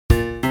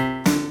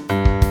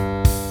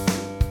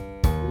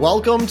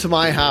Welcome to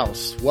my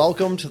house.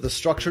 Welcome to the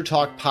Structure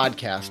Talk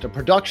podcast, a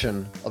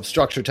production of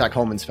Structure Tech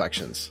Home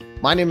Inspections.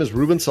 My name is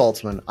Ruben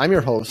Saltzman. I'm your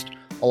host,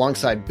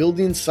 alongside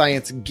building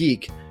science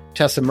geek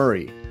Tessa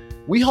Murray.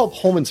 We help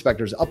home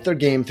inspectors up their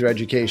game through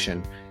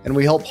education, and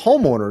we help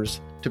homeowners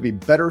to be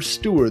better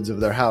stewards of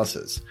their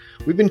houses.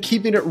 We've been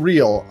keeping it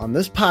real on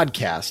this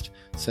podcast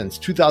since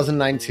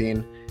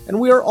 2019,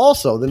 and we are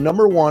also the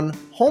 #1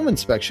 home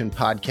inspection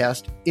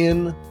podcast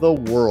in the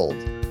world,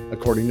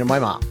 according to my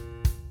mom.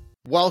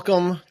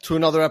 Welcome to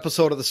another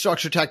episode of the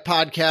Structure Tech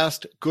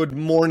podcast. Good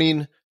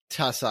morning,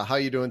 Tessa. How are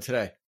you doing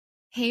today?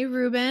 Hey,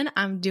 Ruben.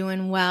 I'm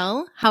doing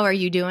well. How are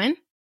you doing?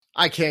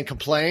 I can't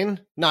complain.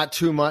 Not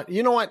too much.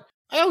 You know what?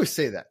 I always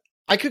say that.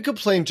 I could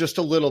complain just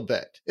a little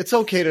bit. It's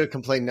okay to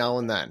complain now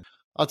and then.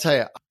 I'll tell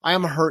you, I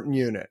am a hurting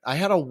unit. I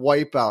had a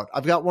wipeout.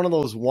 I've got one of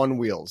those one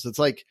wheels. It's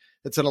like,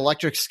 it's an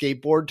electric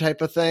skateboard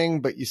type of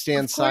thing, but you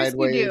stand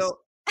sideways. You do.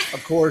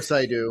 Of course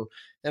I do.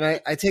 And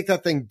I take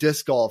that thing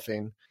disc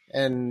golfing,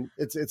 and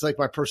it's like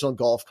my personal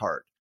golf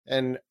cart.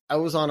 And I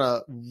was on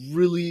a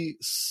really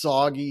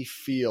soggy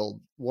field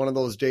one of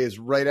those days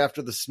right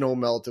after the snow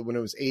melted when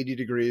it was 80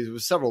 degrees. It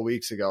was several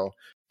weeks ago,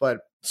 but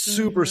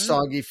super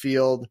soggy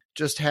field,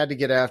 just had to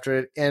get after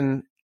it.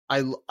 And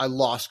I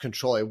lost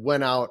control. It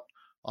went out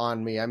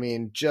on me. I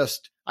mean,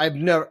 I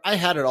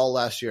had it all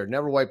last year,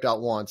 never wiped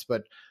out once,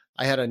 but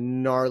I had a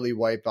gnarly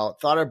wipeout.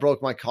 Thought I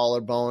broke my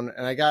collarbone,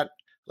 and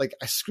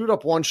I screwed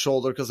up one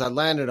shoulder because I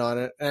landed on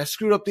it, and I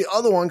screwed up the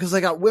other one because I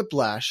got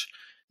whiplash.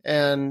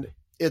 And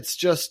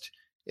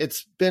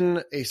it's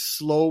been a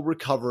slow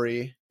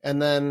recovery.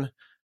 And then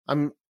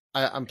I'm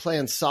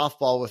playing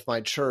softball with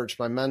my church,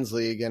 my men's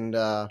league, and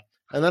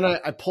then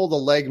I pulled a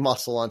leg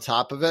muscle on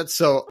top of it.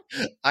 So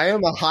I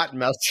am a hot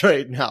mess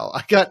right now.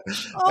 I got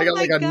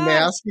like a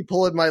nasty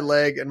pull in my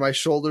leg, and my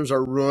shoulders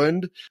are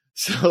ruined.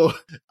 So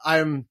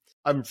I'm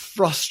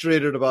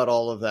frustrated about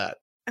all of that.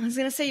 I was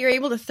going to say you're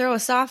able to throw a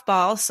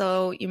softball,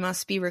 so you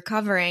must be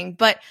recovering.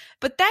 But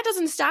that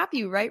doesn't stop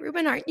you, right,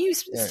 Ruben? Aren't you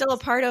still a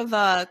part of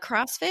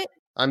CrossFit?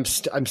 I'm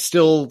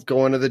still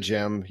going to the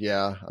gym.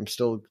 Yeah, I'm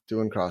still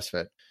doing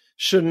CrossFit.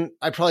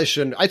 I probably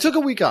shouldn't. I took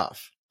a week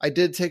off. I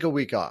did take a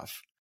week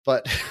off,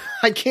 but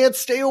I can't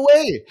stay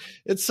away.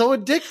 It's so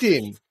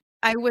addicting.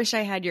 I wish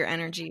I had your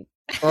energy.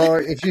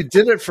 Or if you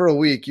did it for a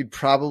week, you'd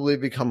probably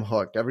become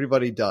hooked.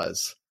 Everybody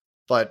does.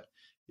 But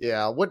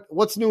yeah,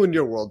 what's new in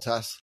your world,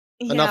 Tess?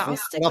 Yeah,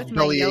 enough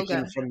belly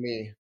aching from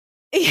me.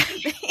 Yeah,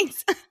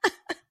 thanks.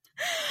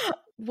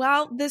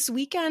 Well, this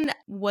weekend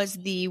was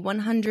the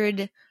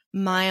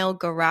 100-mile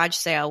garage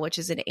sale, which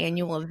is an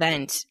annual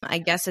event. I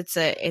guess it's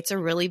a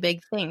really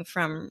big thing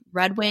from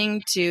Red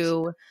Wing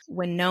to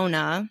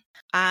Winona.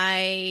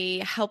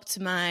 I helped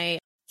my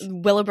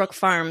Willowbrook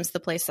Farms, the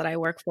place that I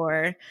work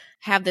for,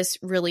 have this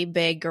really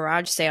big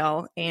garage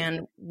sale,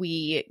 and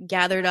we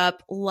gathered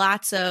up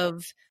lots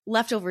of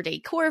leftover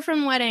decor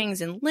from weddings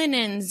and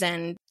linens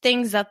and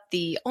things that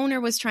the owner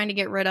was trying to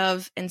get rid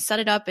of, and set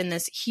it up in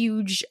this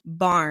huge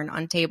barn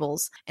on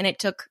tables. And it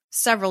took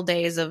several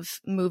days of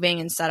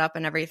moving and setup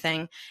and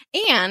everything.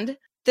 And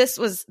this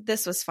was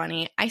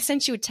funny. I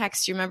sent you a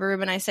text. You remember,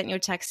 Ruben? I sent you a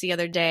text the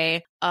other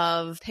day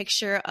of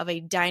picture of a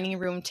dining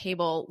room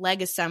table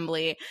leg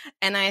assembly.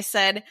 And I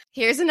said,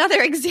 here's another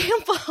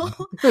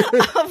example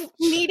of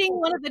needing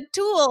one of the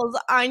tools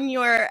on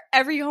your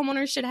every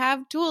homeowner should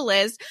have tool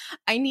list.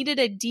 I needed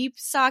a deep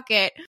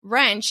socket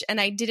wrench,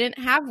 and I didn't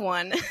have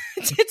one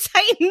to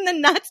tighten the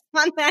nuts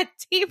on that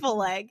table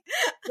leg.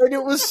 And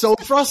it was so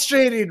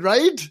frustrating,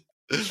 right?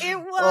 It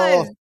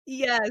was. Oh.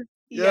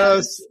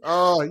 Yes.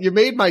 Oh, you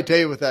made my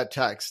day with that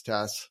text,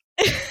 Tess.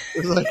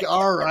 It was like,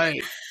 all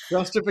right,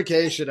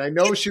 justification. I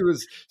know she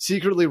was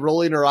secretly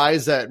rolling her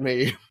eyes at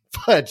me,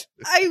 but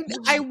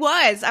I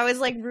was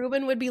like,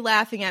 Ruben would be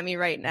laughing at me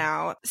right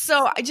now.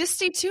 So I just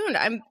stay tuned.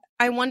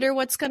 I wonder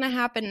what's going to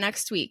happen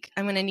next week.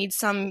 I'm going to need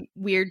some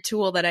weird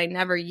tool that I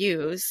never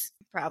use,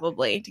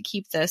 probably, to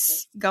keep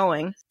this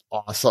going.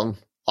 Awesome.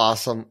 I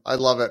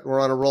love it. We're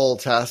on a roll,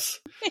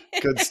 Tess.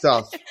 Good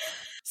stuff.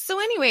 So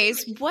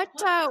anyways, what's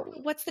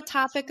the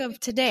topic of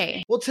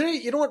today? Well, today,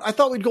 you know what? I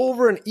thought we'd go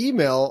over an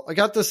email. I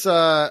got this,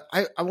 I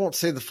won't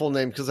say the full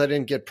name because I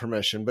didn't get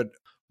permission, but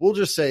we'll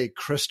just say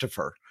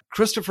Christopher.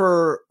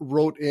 Christopher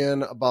wrote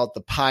in about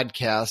the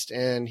podcast,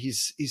 and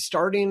he's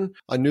starting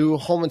a new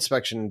home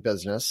inspection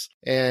business,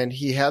 and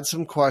he had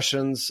some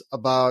questions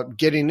about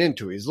getting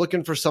into it. He's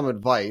looking for some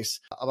advice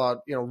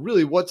about,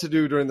 really what to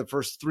do during the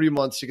first 3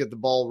 months to get the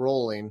ball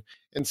rolling.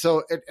 And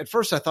so at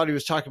first I thought he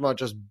was talking about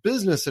just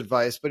business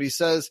advice, but he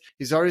says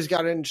he's already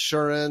got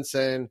insurance,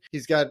 and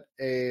he's got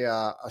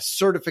a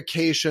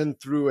certification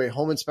through a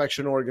home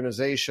inspection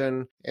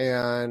organization,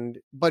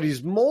 but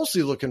he's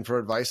mostly looking for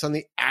advice on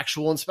the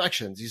actual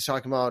inspections. He's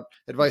talking about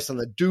advice on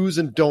the do's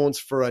and don'ts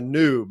for a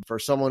noob, for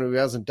someone who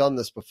hasn't done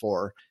this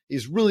before.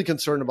 He's really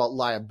concerned about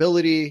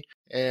liability,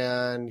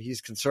 and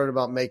he's concerned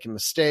about making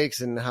mistakes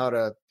and how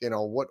to,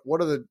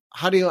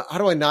 how do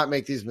I not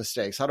make these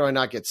mistakes? How do I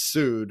not get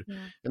sued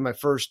in my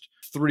first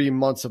 3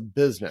 months of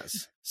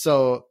business?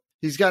 So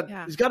he's got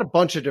a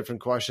bunch of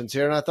different questions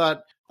here. And I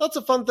thought, that's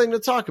a fun thing to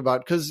talk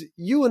about because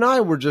you and I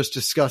were just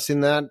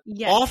discussing that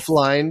Yes.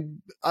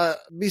 offline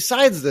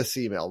besides this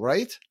email,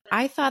 right?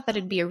 I thought that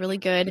it'd be a really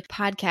good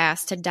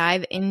podcast to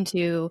dive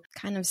into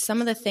kind of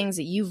some of the things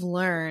that you've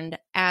learned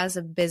as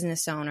a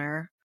business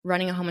owner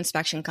running a home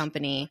inspection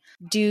company,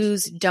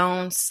 do's,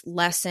 don'ts,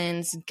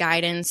 lessons,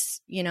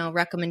 guidance,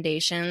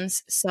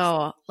 recommendations.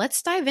 So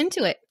let's dive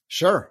into it.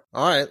 Sure.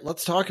 All right,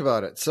 let's talk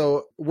about it.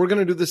 So we're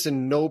going to do this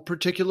in no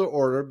particular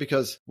order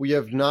because we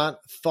have not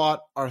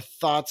thought our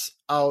thoughts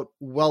out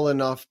well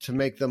enough to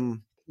make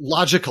them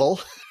logical.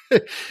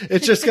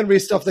 It's just going to be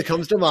stuff that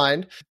comes to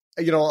mind.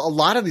 A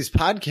lot of these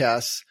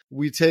podcasts,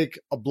 we take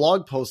a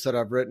blog post that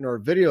I've written or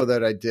a video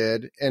that I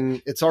did,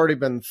 and it's already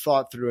been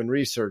thought through and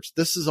researched.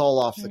 This is all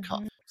off the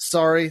cuff.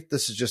 Sorry,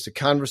 this is just a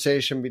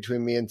conversation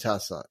between me and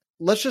Tessa.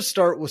 Let's just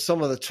start with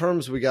some of the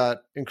terms we got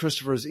in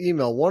Christopher's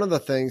email. One of the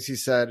things he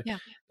said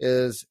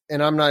is,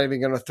 and I'm not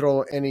even going to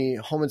throw any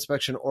home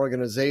inspection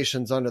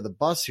organizations under the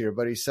bus here,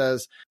 but he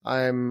says,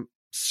 I'm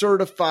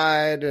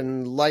certified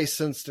and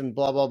licensed and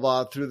blah, blah,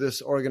 blah through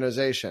this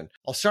organization.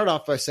 I'll start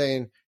off by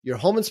saying your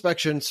home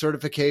inspection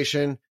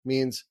certification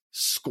means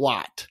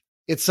squat.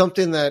 It's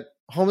something that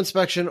home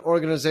inspection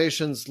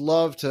organizations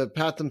love to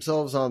pat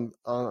themselves on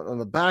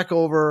the back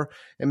over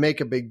and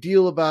make a big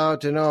deal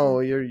about,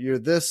 you're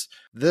this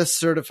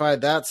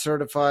certified, that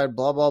certified,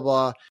 blah, blah,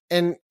 blah.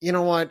 And you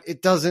know what?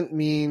 It doesn't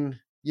mean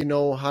you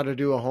know how to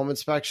do a home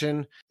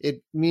inspection.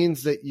 It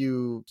means that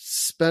you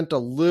spent a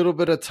little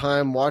bit of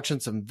time watching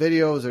some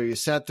videos or you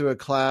sat through a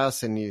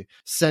class and you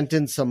sent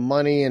in some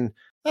money, and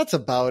that's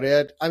about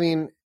it. I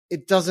mean,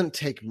 it doesn't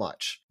take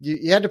much.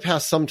 You had to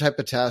pass some type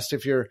of test.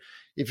 If you're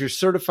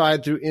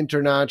certified through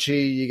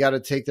InterNACHI, you got to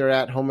take their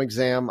at-home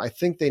exam. I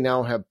think they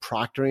now have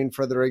proctoring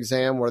for their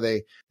exam where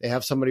they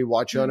have somebody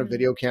watch you on a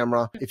video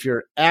camera. If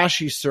you're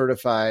ASHI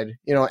certified,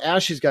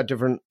 ASHI's got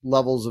different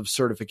levels of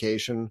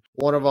certification.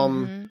 One of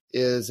them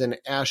is an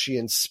ASHI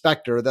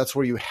inspector. That's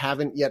where you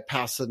haven't yet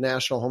passed the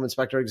National Home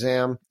Inspector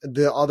exam.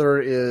 The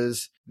other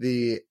is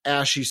the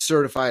ASHI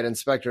certified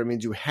inspector. It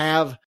means you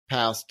have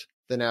passed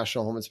the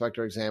National Home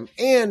Inspector exam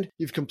and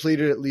you've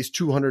completed at least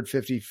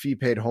 250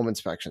 fee-paid home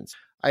inspections.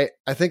 I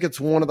think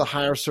it's one of the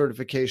higher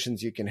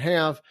certifications you can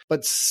have,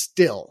 but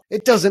still,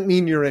 it doesn't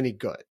mean you're any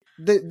good.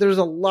 There's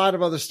a lot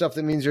of other stuff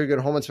that means you're a good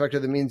home inspector,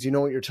 that means you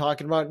know what you're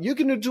talking about. You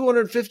can do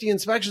 250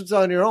 inspections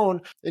on your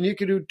own, and you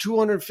can do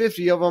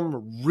 250 of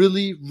them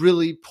really,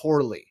 really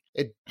poorly.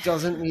 It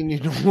doesn't mean you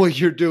know what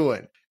you're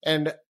doing.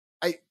 And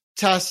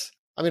Tess,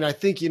 I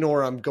think you know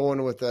where I'm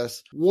going with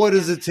this. What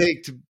does it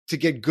take to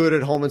get good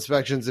at home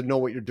inspections and know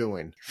what you're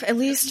doing? At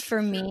least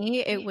for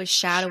me, it was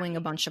shadowing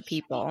a bunch of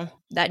people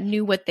that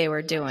knew what they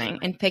were doing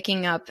and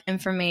picking up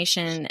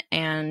information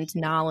and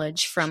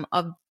knowledge from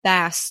a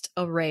vast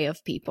array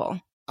of people.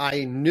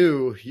 I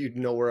knew you'd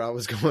know where I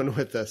was going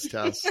with this,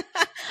 Tess.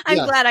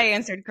 I'm glad I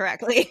answered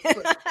correctly.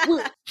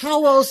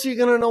 How else are you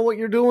going to know what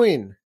you're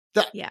doing?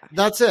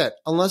 That's it.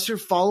 Unless you're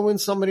following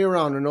somebody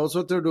around who knows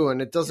what they're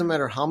doing, it doesn't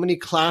matter how many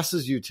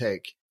classes you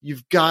take.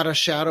 You've got to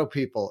shadow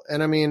people.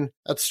 And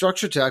at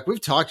Structure Tech,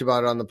 we've talked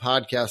about it on the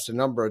podcast a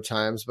number of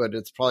times, but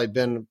it's probably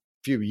been a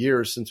few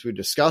years since we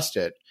discussed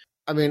it.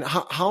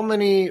 How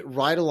many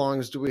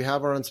ride-alongs do we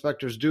have our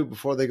inspectors do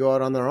before they go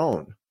out on their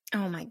own?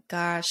 Oh my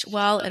gosh.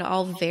 Well, it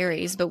all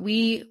varies, but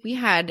we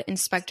had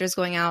inspectors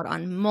going out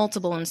on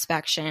multiple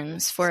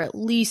inspections for at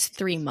least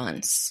 3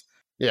 months.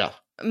 Yeah.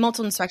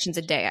 Multiple inspections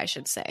a day, I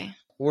should say.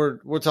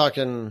 We're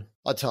talking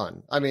a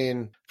ton.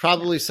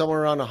 Probably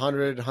somewhere around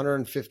 100,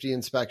 150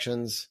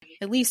 inspections.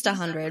 At least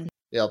 100.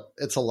 Yep,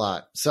 it's a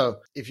lot. So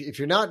if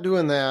you're not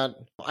doing that,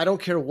 I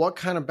don't care what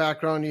kind of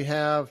background you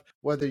have,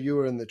 whether you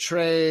were in the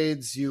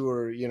trades,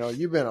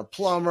 you've been a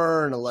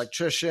plumber, an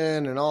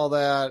electrician, and all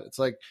that. It's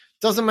like,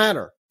 doesn't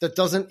matter. That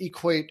doesn't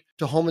equate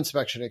to home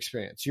inspection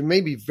experience. You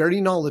may be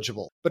very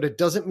knowledgeable, but it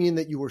doesn't mean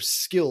that you were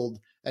skilled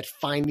at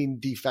finding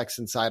defects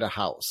inside a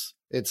house.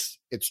 It's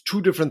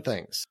two different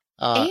things.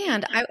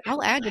 And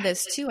I'll add to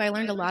this too. I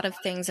learned a lot of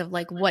things of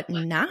like what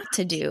not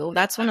to do.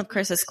 That's one of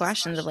Chris's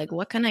questions of like,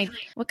 what can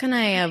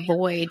I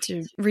avoid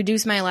to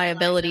reduce my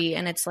liability?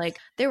 And it's like,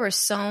 there were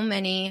so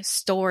many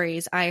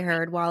stories I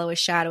heard while I was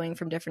shadowing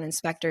from different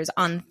inspectors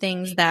on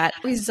things that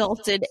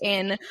resulted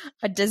in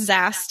a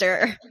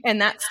disaster.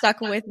 And that stuck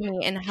with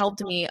me and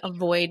helped me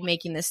avoid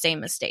making the same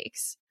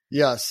mistakes.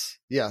 Yes,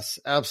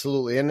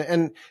 absolutely.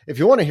 And if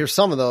you want to hear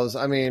some of those,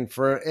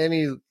 for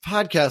any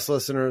podcast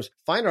listeners,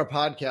 find our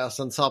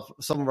podcast on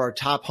some of our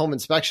top home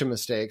inspection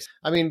mistakes.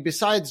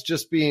 Besides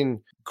just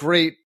being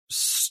great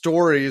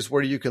stories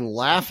where you can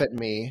laugh at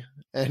me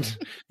and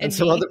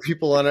some other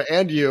people on it,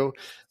 and you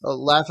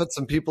laugh at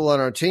some people on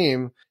our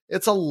team,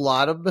 it's a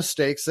lot of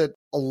mistakes that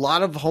a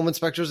lot of home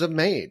inspectors have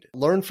made.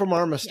 Learn from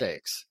our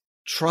mistakes.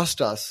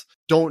 Trust us.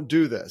 Don't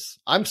do this.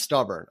 I'm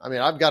stubborn.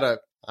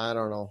 I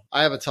don't know.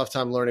 I have a tough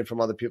time learning from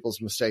other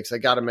people's mistakes. I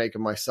got to make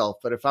them myself.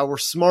 But if I were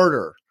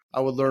smarter, I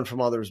would learn from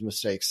others'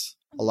 mistakes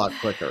a lot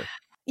quicker.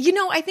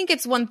 I think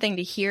it's one thing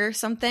to hear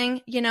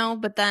something,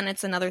 but then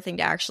it's another thing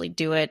to actually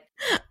do it.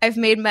 I've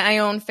made my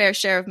own fair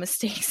share of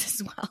mistakes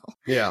as well.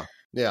 Yeah.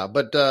 Yeah.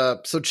 But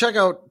so check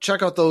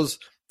out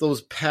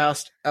those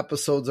past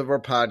episodes of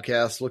our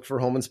podcast. Look for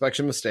home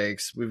inspection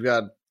mistakes. We've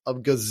got a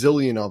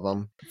gazillion of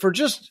them. For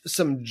just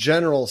some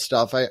general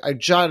stuff, I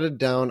jotted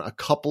down a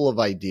couple of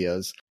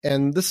ideas,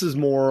 and this is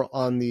more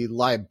on the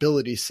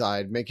liability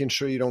side, making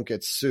sure you don't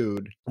get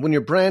sued. When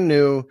you're brand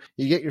new,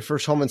 you get your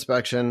first home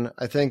inspection.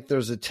 I think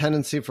there's a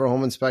tendency for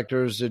home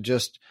inspectors to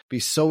just be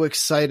so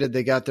excited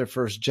they got their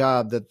first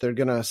job that they're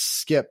going to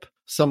skip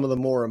some of the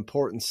more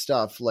important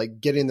stuff,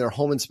 like getting their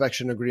home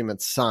inspection agreement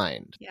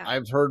signed. Yeah.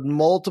 I've heard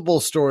multiple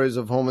stories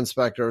of home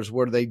inspectors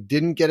where they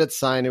didn't get it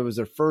signed. It was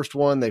their first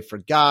one. They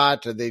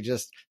forgot, or they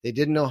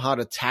didn't know how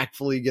to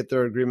tactfully get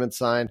their agreement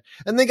signed,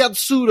 and they got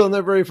sued on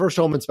their very first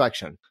home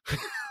inspection.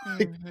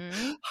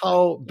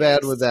 How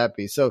bad would that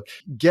be? So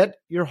get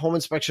your home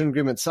inspection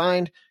agreement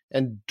signed,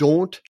 and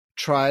don't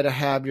try to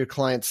have your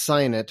client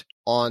sign it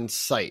on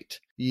site.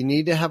 You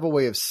need to have a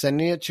way of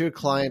sending it to your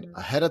client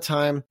ahead of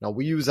time. Now,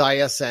 we use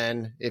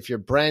ISN. If you're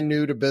brand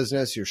new to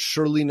business, you're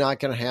surely not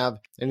going to have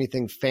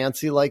anything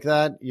fancy like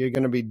that. You're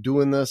going to be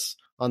doing this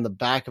on the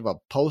back of a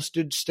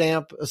postage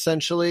stamp,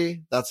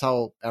 essentially. That's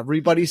how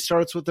everybody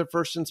starts with their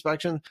first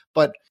inspection.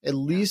 But at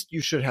least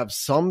you should have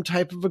some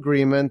type of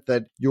agreement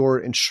that your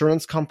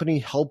insurance company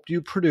helped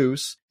you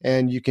produce,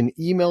 and you can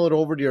email it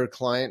over to your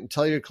client and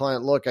tell your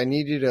client, look, I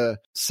need you to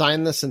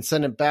sign this and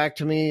send it back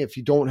to me if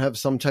you don't have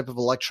some type of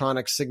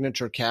electronic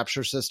signature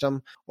capture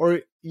system. Or,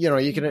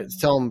 you can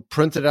tell them,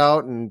 print it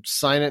out and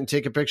sign it and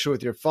take a picture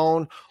with your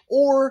phone.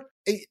 Or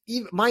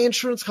my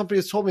insurance company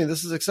has told me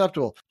this is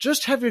acceptable.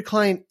 Just have your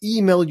client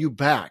email you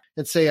back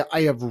and say,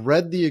 I have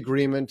read the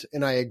agreement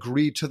and I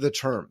agree to the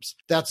terms.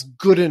 That's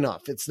good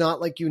enough. It's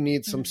not like you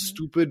need some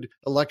stupid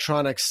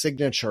electronic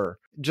signature.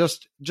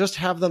 Just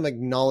have them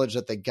acknowledge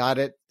that they got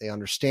it, they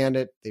understand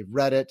it, they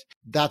read it.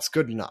 That's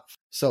good enough.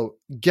 So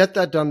get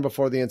that done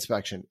before the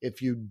inspection.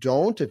 If you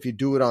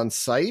do it on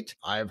site,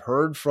 I've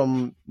heard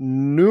from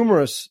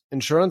numerous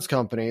insurance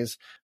companies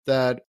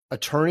that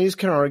attorneys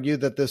can argue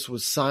that this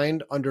was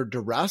signed under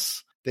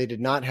duress. They did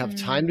not have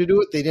time to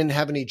do it. They didn't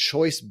have any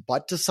choice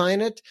but to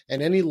sign it.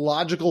 And any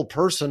logical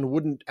person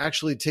wouldn't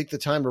actually take the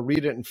time to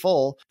read it in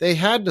full. They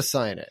had to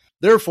sign it.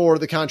 Therefore,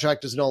 the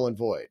contract is null and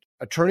void.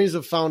 Attorneys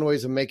have found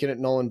ways of making it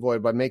null and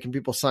void by making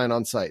people sign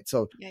on site.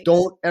 So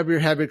don't ever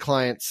have your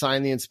client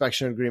sign the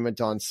inspection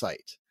agreement on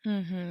site.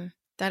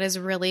 That is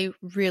really,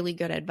 really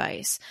good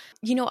advice.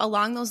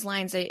 Along those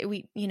lines,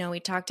 we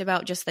talked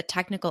about just the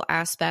technical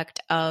aspect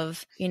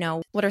of,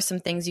 what are some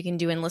things you can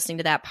do, and listening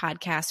to that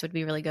podcast would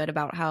be really good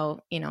about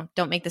how,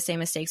 don't make the same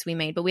mistakes we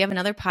made. But we have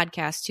another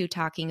podcast too,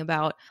 talking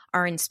about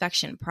our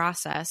inspection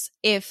process.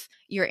 If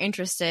you're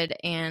interested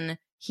in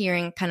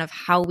hearing kind of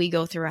how we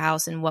go through a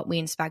house and what we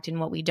inspect and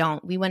what we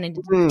don't, we went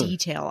into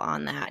detail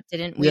on that,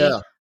 didn't we?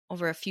 Yeah.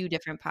 Over a few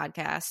different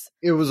podcasts.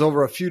 It was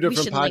over a few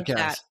different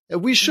podcasts.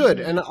 We should.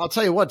 And I'll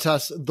tell you what,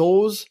 Tess,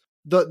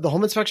 the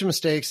home inspection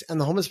mistakes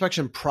and the home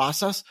inspection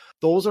process,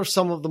 those are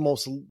some of the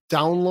most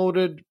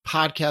downloaded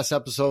podcast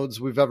episodes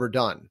we've ever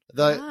done.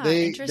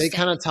 They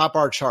kind of top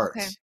our charts.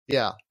 Okay.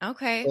 Yeah.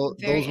 Okay.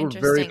 Those were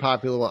very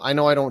popular. I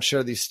know I don't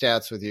share these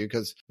stats with you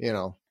because,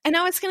 And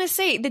I was going to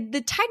say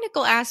the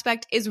technical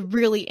aspect is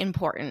really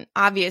important.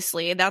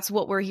 Obviously, that's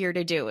what we're here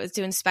to do, is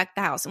to inspect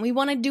the house, and we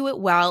want to do it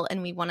well,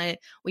 and we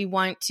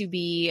want to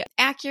be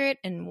accurate,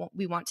 and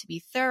we want to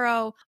be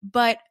thorough.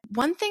 But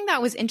one thing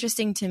that was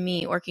interesting to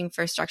me, working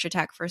for Structure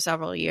Tech for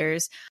several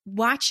years,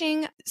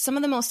 watching some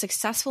of the most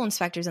successful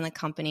inspectors in the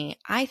company,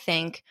 I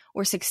think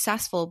were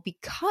successful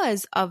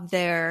because of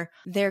their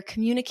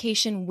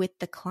communication with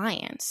the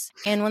clients.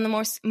 And one of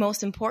the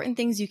most important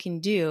things you can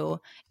do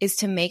is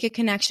to make a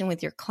connection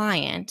with your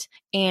client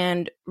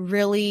and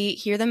really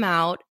hear them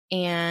out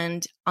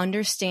and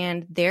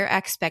understand their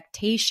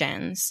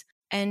expectations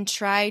and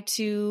try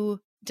to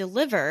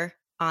deliver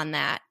on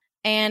that.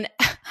 And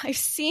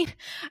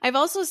I've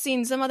also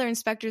seen some other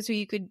inspectors who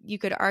you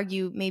could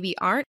argue maybe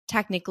aren't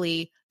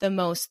technically the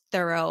most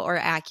thorough or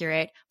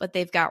accurate, but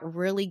they've got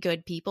really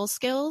good people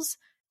skills.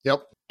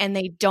 Yep. And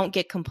they don't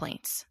get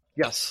complaints.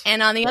 Yes.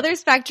 And on the other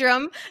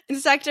spectrum,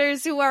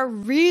 inspectors who are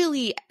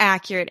really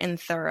accurate and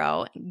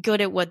thorough,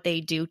 good at what they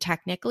do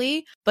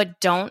technically, but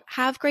don't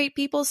have great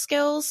people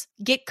skills,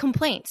 get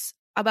complaints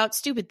about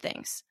stupid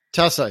things.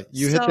 Tessa,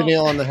 you hit the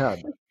nail on the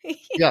head.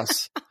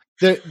 Yes.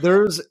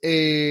 There's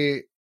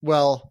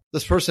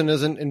this person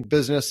isn't in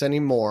business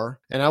anymore,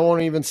 and I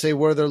won't even say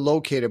where they're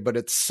located, but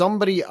it's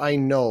somebody I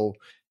know.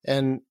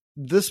 And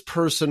this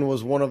person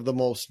was one of the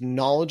most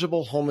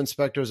knowledgeable home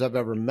inspectors I've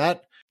ever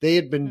met. They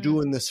had been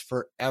doing this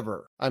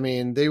forever. I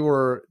mean, they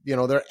were,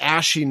 their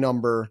ASHI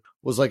number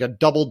was like a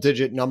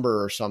double-digit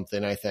number or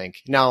something, I think.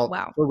 Now,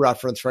 for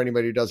reference, for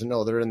anybody who doesn't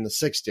know, they're in the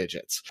 6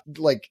 digits.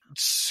 Like,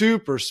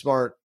 super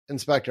smart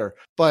inspector,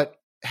 but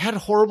had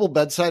horrible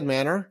bedside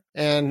manner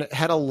and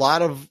had a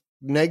lot of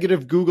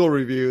negative Google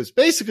reviews,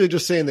 basically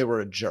just saying they were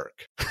a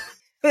jerk.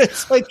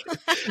 It's like,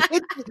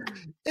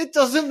 it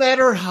doesn't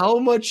matter how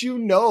much you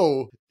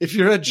know if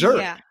you're a jerk.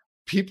 Yeah.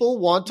 People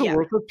want to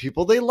work with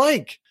people they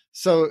like.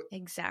 So,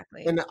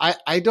 Exactly. and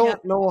I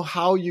don't know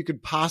how you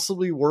could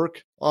possibly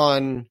work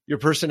on your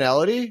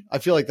personality. I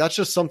feel like that's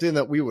just something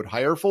that we would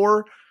hire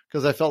for,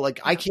 because I felt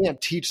like I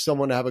can't teach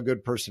someone to have a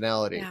good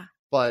personality. Yeah.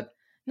 But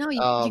No,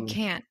 you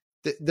can't.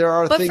 there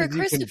are But things for you can do.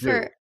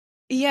 Christopher,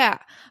 yeah,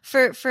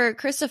 for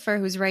Christopher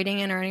who's writing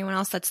in or anyone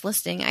else that's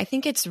listening, I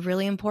think it's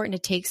really important to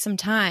take some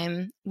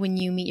time when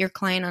you meet your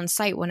client on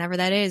site, whenever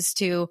that is,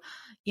 to,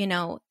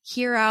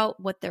 hear out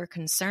what their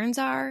concerns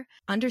are,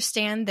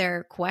 understand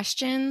their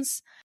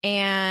questions,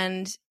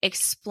 and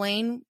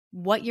explain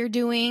what you're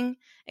doing,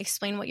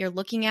 explain what you're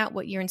looking at,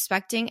 what you're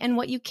inspecting, and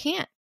what you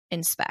can't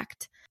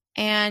inspect.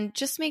 And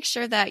just make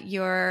sure that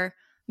you're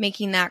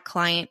making that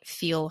client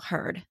feel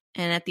heard.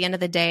 And at the end of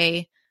the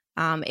day,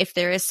 if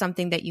there is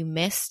something that you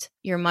missed,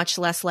 you're much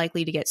less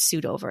likely to get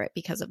sued over it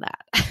because of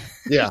that.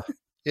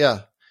 Yeah.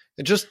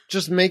 And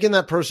just making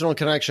that personal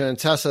connection. And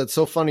Tessa, it's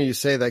so funny you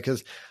say that,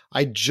 because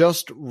I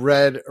just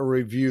read a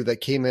review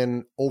that came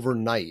in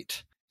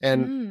overnight.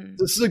 And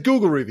this is a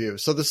Google review,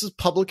 so this is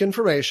public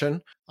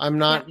information. I'm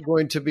not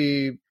going to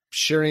be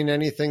sharing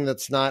anything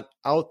that's not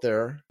out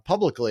there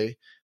publicly.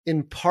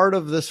 In part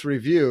of this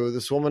review,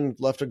 this woman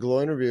left a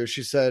glowing review.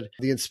 She said,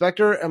 the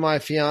inspector and my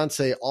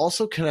fiance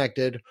also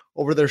connected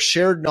over their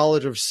shared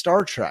knowledge of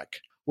Star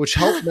Trek, which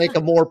helped make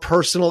a more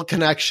personal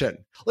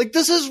connection. Like,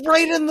 this is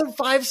right in the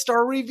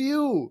 5-star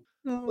review.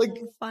 Like,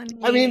 funny.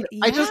 I mean,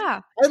 I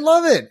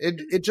love it.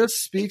 It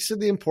just speaks to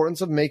the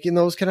importance of making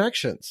those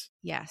connections.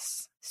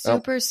 Yes.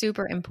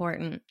 Super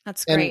important.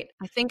 That's great.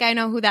 I think I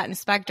know who that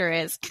inspector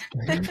is.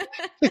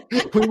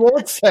 We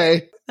won't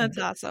say. That's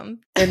awesome.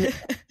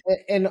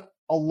 And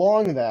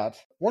along that,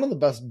 one of the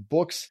best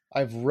books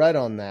I've read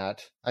on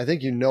that, I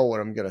think you know what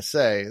I'm going to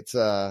say. It's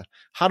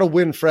How to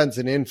Win Friends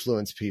and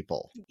Influence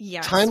People.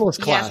 Yes. Timeless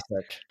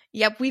classic.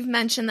 Yep, we've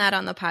mentioned that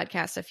on the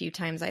podcast a few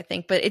times, I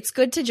think, but it's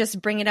good to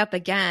just bring it up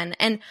again.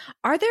 And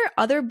are there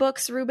other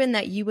books, Ruben,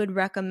 that you would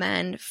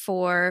recommend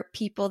for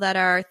people that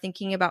are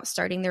thinking about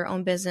starting their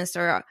own business,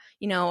 or,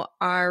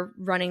 are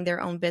running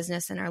their own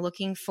business and are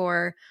looking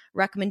for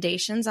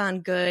recommendations on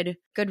good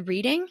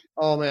reading?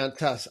 Oh man,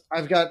 Tess,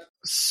 I've got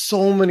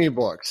so many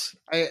books.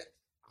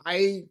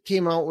 I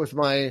came out with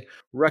my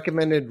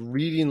recommended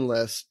reading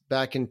list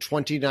back in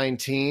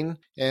 2019,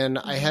 and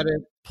I had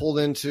it pulled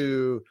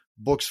into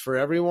books for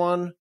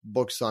everyone,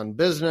 books on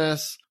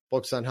business,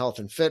 books on health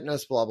and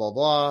fitness, blah, blah,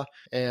 blah.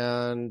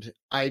 And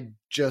I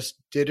just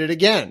did it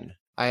again.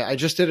 I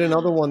just did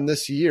another one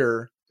this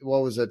year.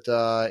 What was it?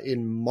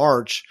 In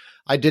March,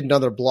 I did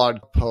another blog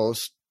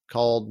post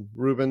called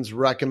Ruben's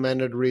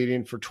Recommended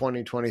Reading for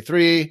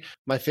 2023,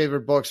 my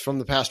favorite books from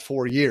the past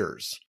 4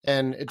 years.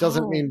 And it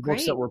doesn't mean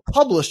books that were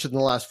published in the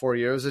last 4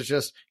 years. It's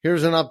just,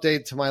 here's an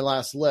update to my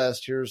last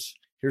list. Here's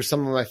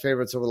some of my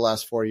favorites over the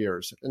last 4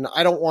 years. And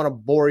I don't want to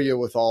bore you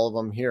with all of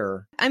them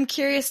here. I'm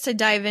curious to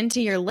dive into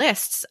your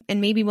lists,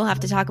 and maybe we'll have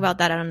to talk about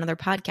that on another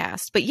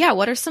podcast. But yeah,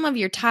 what are some of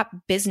your top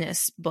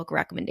business book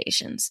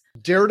recommendations?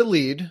 Dare to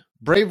Lead,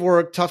 Brave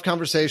Work, Tough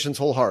Conversations,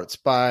 Whole Hearts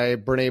by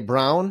Brene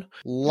Brown.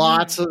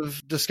 Lots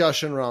of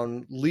discussion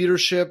around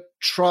leadership,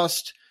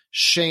 trust,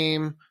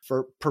 shame,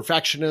 for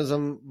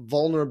perfectionism,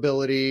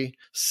 vulnerability,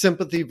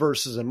 sympathy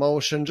versus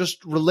emotion,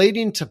 just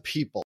relating to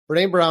people.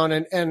 Brene Brown,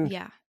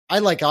 and I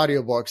like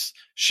audiobooks.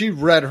 She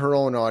read her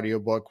own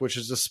audiobook, which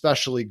is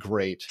especially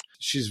great.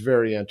 She's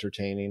very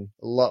entertaining.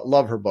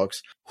 Love her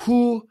books.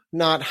 Who,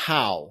 Not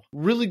How.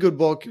 Really good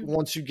book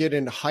once you get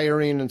into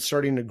hiring and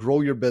starting to grow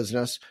your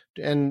business.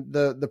 And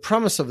the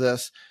premise of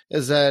this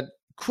is that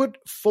quit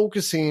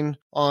focusing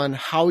on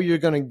how you're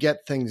going to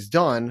get things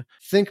done.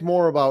 Think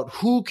more about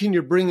who can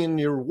you bring in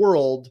your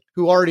world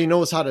who already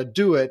knows how to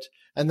do it,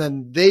 and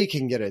then they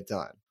can get it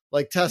done.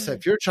 Like Tessa,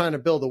 if you're trying to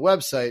build a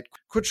website,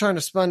 quit trying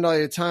to spend all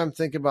your time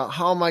thinking about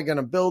how am I going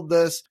to build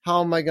this?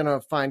 How am I going to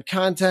find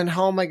content?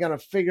 How am I going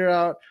to figure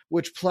out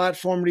which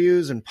platform to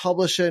use and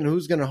publish it and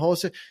who's going to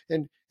host it?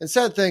 And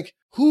instead think,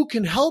 who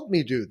can help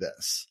me do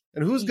this?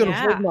 And who's going to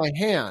hold my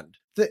hand?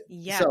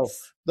 So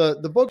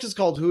the book is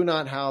called Who,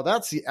 Not How.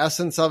 That's the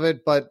essence of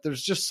it, but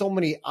there's just so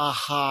many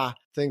aha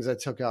things I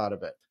took out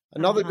of it.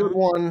 Another good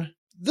one.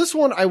 This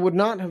one, I would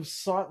not have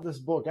sought this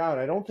book out.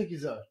 I don't think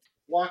he's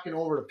walking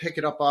over to pick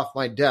it up off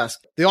my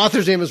desk. The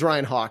author's name is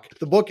Ryan Hawk.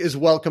 The book is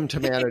Welcome to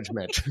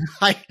Management.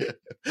 I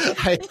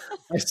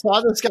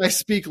saw this guy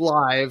speak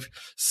live,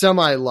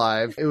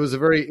 semi-live. It was a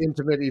very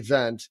intimate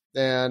event,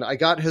 and I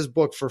got his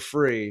book for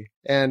free,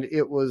 and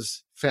it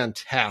was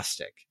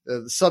fantastic.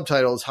 The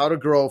subtitle is How to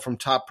Grow from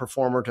Top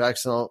Performer to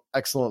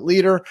Excellent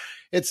Leader.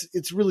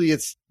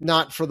 It's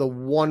not for the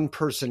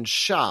one-person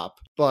shop,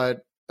 but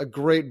a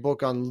great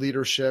book on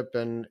leadership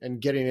and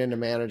getting into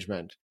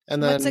management.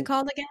 And then, what's it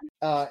called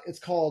again? It's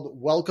called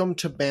Welcome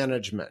to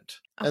Management.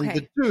 Okay. And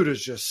the dude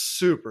is just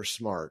super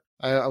smart.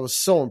 I was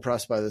so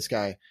impressed by this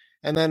guy.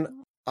 And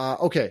then,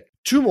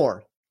 two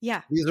more.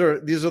 Yeah. These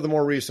are the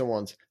more recent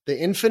ones. The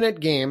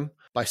Infinite Game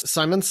by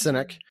Simon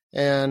Sinek.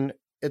 And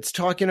it's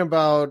talking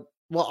about,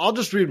 well, I'll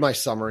just read my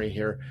summary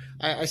here.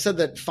 I said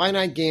that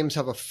finite games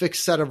have a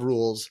fixed set of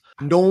rules,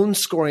 known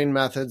scoring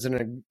methods,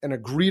 and an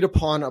agreed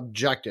upon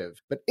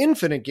objective. But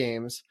infinite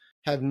games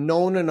have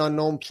known and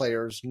unknown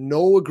players,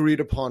 no agreed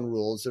upon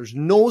rules. There's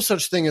no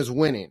such thing as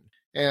winning.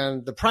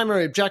 And the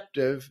primary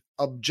objective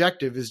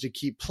is to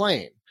keep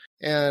playing.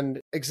 And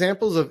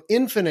examples of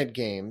infinite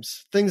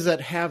games, things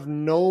that have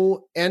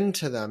no end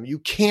to them, you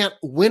can't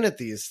win at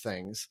these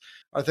things,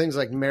 are things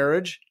like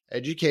marriage,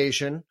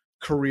 education,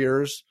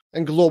 careers,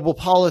 and global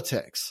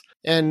politics.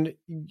 And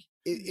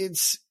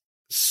it's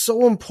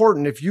so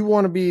important if you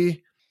want to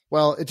be,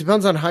 well, it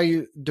depends on how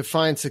you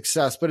define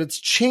success, but it's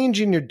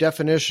changing your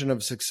definition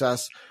of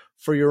success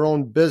for your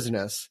own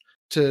business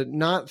to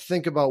not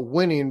think about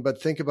winning,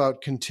 but think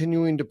about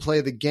continuing to play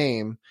the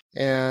game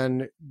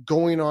and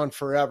going on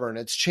forever. And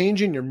it's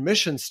changing your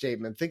mission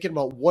statement, thinking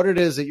about what it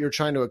is that you're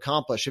trying to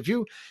accomplish. If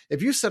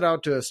you set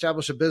out to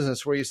establish a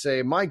business where you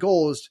say, my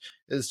goal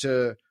is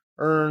to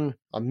earn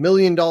 $1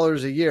 million a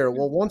year.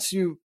 Well, once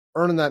you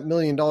earn that $1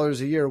 million a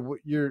year,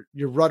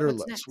 you're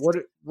rudderless.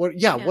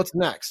 What's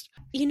next?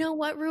 You know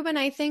what, Ruben?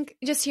 I think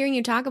just hearing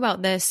you talk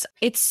about this,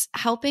 it's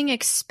helping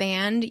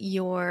expand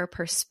your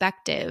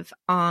perspective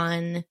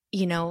on,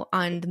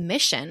 on the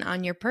mission,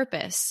 on your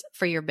purpose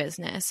for your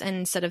business. And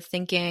instead of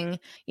thinking,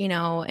 in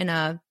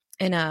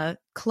a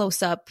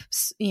close-up,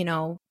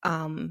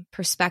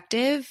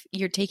 perspective,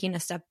 you're taking a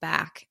step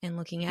back and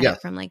looking at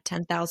it from like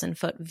 10,000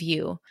 foot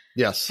view.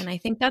 Yes. And I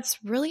think that's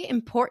really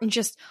important,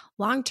 just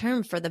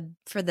long-term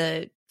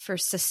for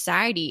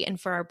society and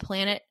for our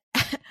planet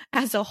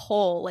as a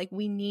whole. Like,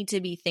 we need to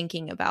be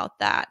thinking about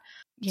that,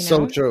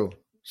 So true.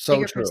 So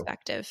bigger true.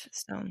 Perspective.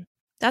 So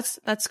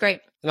that's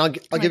great. And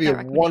I'll give you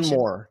one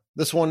more.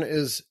 This one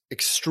is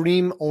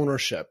Extreme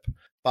Ownership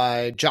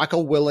by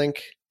Jocko Willink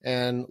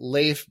and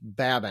Leif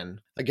Babin.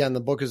 Again, the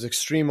book is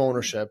Extreme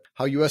Ownership,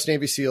 How U.S.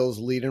 Navy SEALs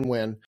Lead and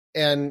Win.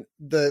 And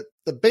the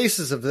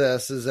basis of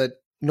this is that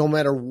no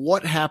matter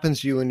what happens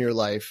to you in your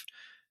life,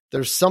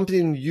 there's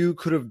something you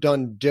could have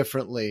done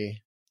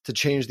differently to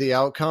change the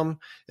outcome.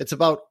 It's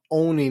about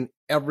owning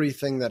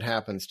everything that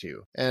happens to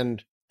you.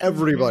 And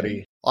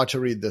everybody ought to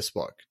read this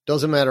book.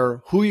 Doesn't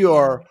matter who you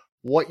are,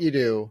 what you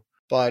do,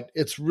 but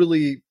it's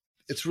really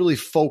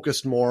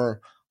focused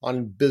more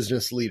on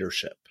business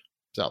leadership.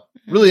 So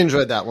really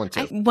enjoyed that one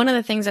too. One of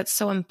the things that's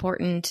so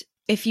important,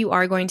 if you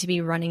are going to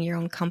be running your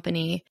own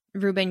company,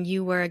 Ruben,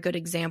 you were a good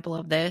example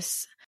of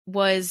this,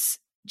 was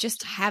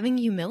just having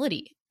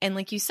humility. And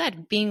like you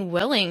said, being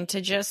willing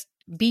to just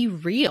be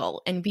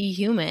real and be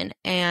human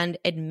and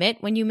admit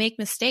when you make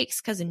mistakes,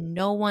 because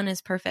no one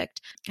is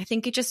perfect. I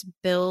think it just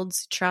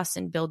builds trust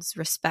and builds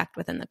respect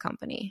within the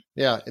company.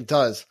 Yeah, it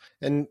does.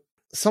 And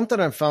something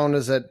I've found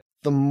is that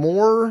the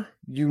more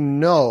you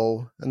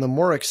know and the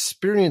more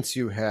experience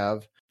you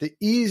have, the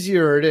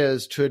easier it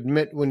is to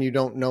admit when you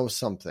don't know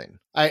something.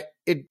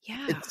 It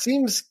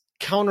seems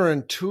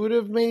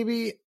counterintuitive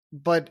maybe,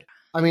 but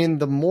I mean,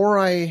 the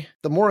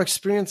more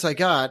experience I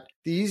got,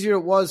 the easier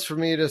it was for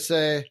me to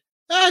say,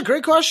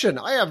 great question.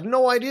 I have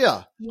no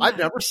idea. Yeah. I've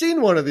never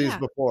seen one of these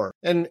before.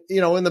 And,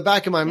 in the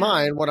back of my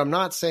mind, what I'm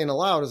not saying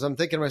aloud is I'm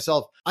thinking to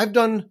myself, I've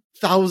done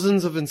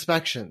thousands of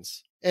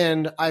inspections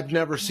and I've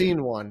never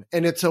seen one,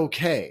 and it's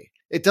okay.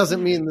 It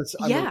doesn't mean that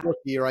I'm a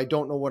rookie or I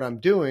don't know what I'm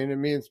doing. It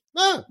means,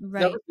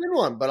 never seen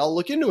one, but I'll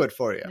look into it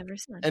for you.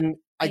 And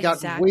I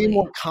got way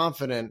more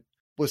confident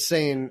with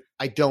saying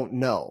I don't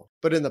know.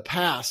 But in the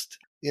past,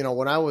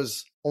 when I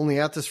was only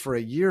at this for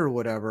a year or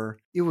whatever,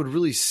 it would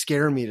really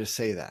scare me to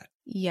say that.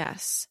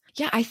 Yes.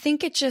 Yeah, I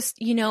think it just,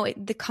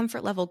 the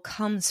comfort level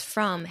comes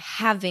from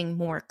having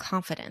more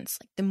confidence.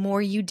 Like, the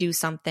more you do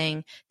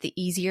something, the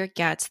easier it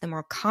gets, the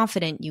more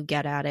confident you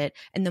get at it,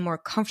 and the more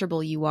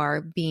comfortable you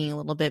are being a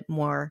little bit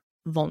more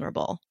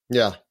vulnerable.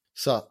 Yeah.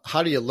 So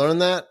how do you learn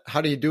that?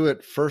 How do you do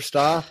it first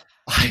off?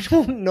 I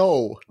don't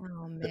know.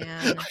 Oh,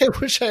 man. I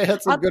wish I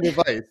had some good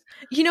advice.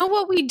 You know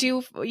what we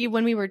do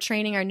when we were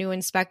training our new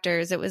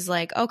inspectors? It was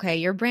like, okay,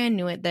 you're brand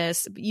new at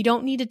this. You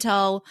don't need to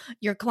tell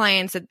your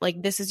clients that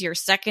like this is your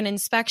second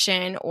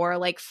inspection or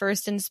like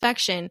first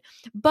inspection,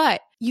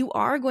 but you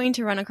are going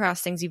to run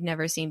across things you've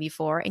never seen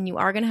before, and you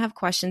are going to have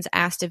questions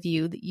asked of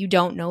you that you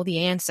don't know the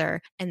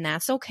answer, and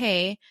that's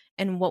okay.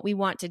 And what we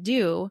want to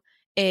do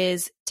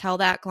is tell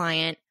that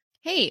client,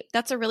 hey,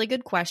 that's a really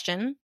good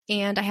question,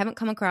 and I haven't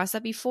come across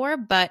that before,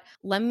 but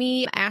let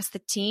me ask the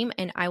team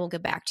and I will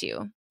get back to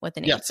you with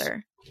an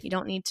answer. You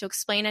don't need to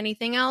explain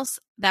anything else.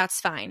 That's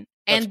fine.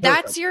 And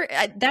that's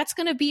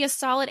going to be a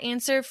solid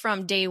answer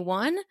from day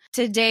 1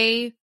 to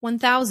day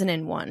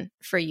 1001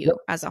 for you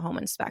as a home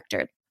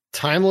inspector.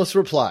 Timeless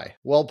reply.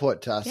 Well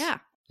put, Tess. Yeah.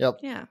 Yep.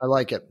 Yeah. I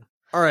like it.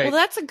 All right.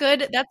 Well, that's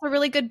a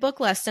really good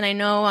book list. And I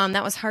know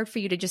that was hard for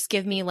you to just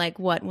give me like,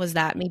 what was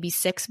that? Maybe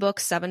 6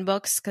 books, 7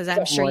 books? Because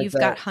I'm sure you've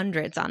got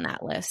hundreds on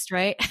that list,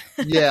 right?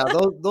 Yeah.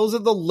 Those are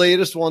the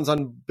latest ones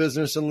on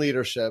business and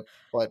leadership,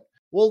 but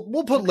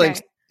we'll put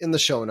links in the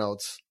show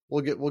notes.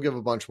 We'll give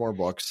a bunch more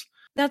books.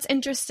 That's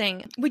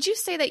interesting. Would you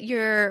say that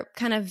your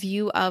kind of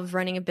view of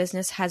running a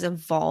business has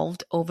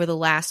evolved over the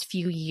last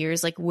few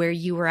years, like where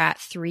you were at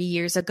 3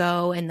 years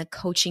ago and the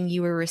coaching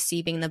you were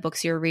receiving, the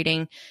books you were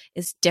reading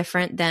is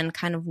different than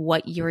kind of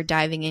what you're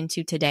diving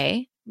into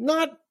today?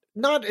 Not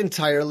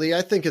entirely.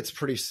 I think it's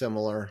pretty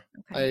similar.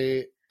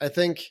 Okay. I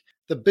think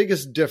the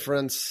biggest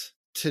difference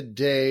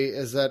today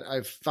is that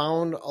I've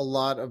found a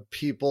lot of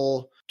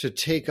people to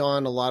take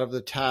on a lot of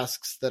the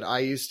tasks that I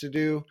used to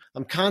do.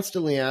 I'm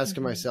constantly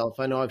asking myself,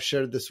 I know I've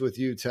shared this with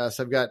you, Tess.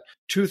 I've got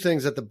two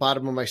things at the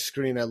bottom of my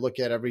screen I look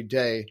at every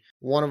day.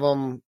 One of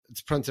them,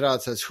 it's printed out,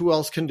 it says, who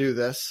else can do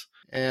this?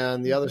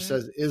 And the other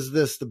says, is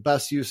this the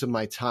best use of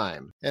my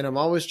time? And I'm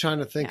always trying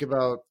to think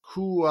about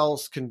who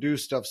else can do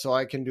stuff so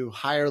I can do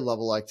higher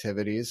level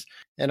activities.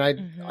 And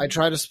I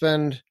try to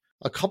spend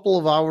a couple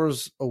of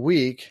hours a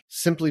week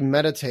simply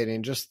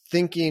meditating, just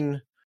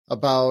thinking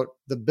about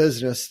the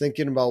business,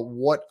 thinking about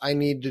what I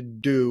need to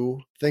do,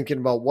 thinking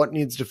about what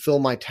needs to fill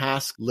my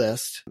task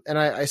list. And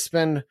I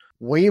spend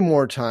way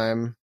more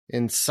time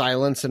in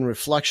silence and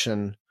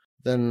reflection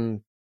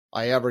than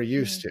I ever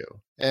used to.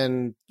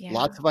 And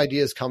lots of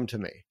ideas come to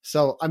me.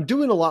 So I'm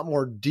doing a lot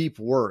more deep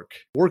work,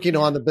 working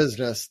on the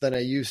business than I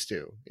used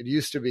to. It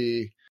used to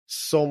be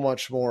so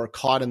much more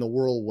caught in the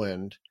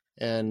whirlwind,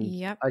 and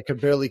I could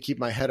barely keep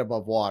my head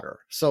above water.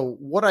 So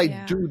what I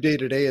do day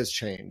to day has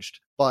changed,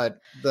 but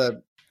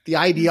the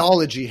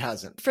ideology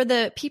hasn't. For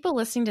the people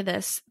listening to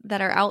this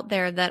that are out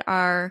there that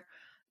are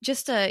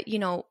just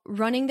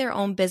running their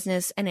own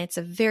business, and it's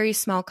a very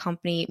small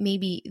company,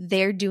 maybe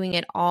they're doing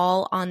it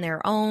all on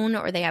their own,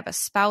 or they have a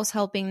spouse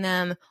helping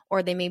them,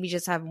 or they maybe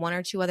just have one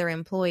or two other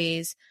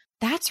employees.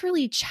 That's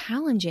really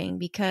challenging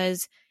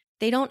because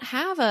they don't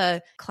have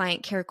a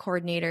client care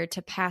coordinator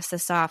to pass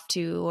this off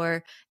to,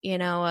 or,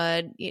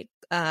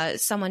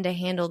 someone to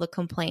handle the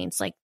complaints.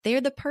 Like, they're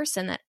the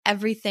person that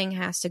everything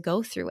has to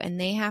go through, and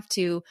they have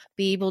to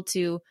be able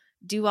to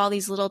do all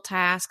these little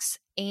tasks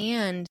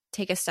and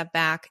take a step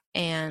back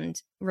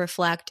and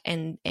reflect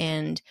and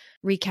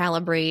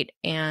recalibrate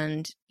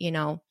and,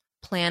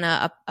 plan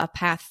a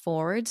path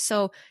forward.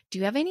 So do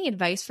you have any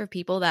advice for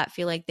people that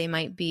feel like they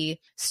might be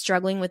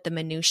struggling with the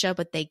minutia,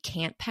 but they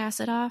can't pass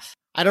it off?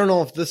 I don't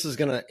know if this is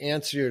going to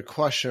answer your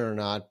question or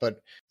not, but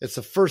it's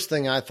the first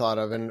thing I thought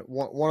of. And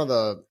one of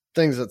the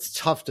things that's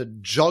tough to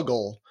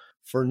juggle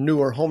for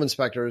newer home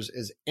inspectors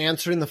is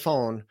answering the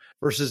phone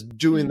versus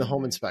doing the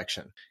home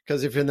inspection.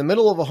 Because if you're in the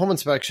middle of a home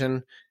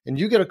inspection and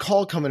you get a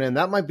call coming in,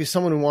 that might be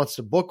someone who wants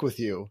to book with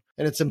you,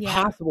 and it's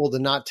impossible to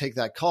not take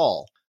that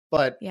call.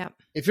 But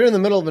if you're in the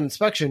middle of an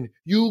inspection,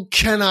 you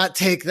cannot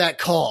take that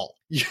call.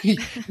 You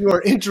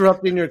are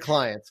interrupting your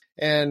clients.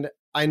 And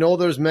I know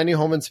there's many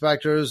home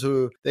inspectors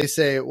who they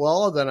say,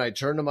 well, then I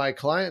turn to my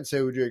client and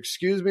say, would you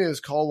excuse me? This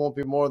call won't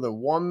be more than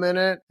 1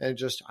 minute. And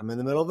I'm in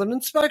the middle of an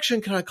inspection.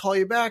 Can I call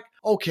you back?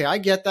 Okay, I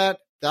get that.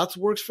 That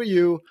works for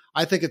you.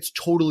 I think it's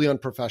totally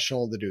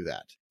unprofessional to do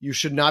that. You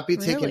should not be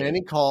taking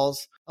any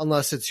calls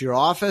unless it's your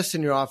office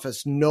and your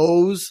office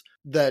knows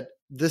that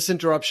this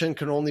interruption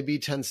can only be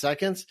 10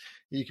 seconds.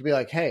 You can be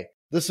like, hey,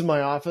 this is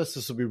my office.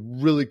 This will be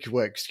really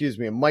quick. Excuse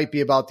me. It might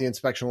be about the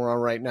inspection we're on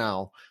right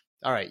now.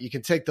 All right, you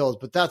can take those,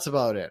 but that's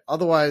about it.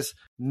 Otherwise,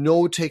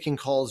 no taking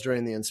calls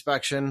during the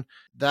inspection.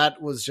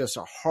 That was just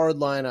a hard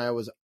line I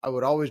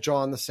would always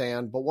draw in the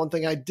sand. But one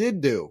thing I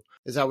did do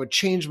is I would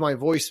change my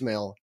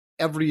voicemail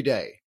every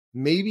day,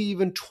 maybe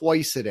even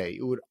twice a day.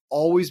 It would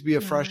always be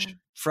a fresh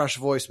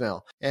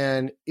voicemail,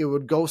 and it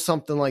would go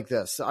something like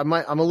this. I'm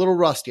a little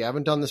rusty. I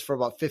haven't done this for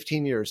about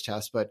 15 years,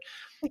 Tess, but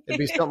it'd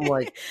be something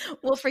like,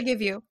 we'll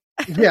forgive you.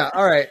 Yeah.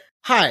 All right.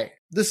 Hi,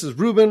 this is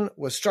Ruben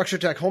with Structure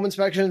Tech Home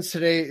Inspections.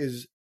 Today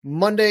is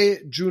Monday,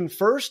 June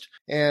 1st,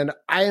 and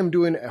I am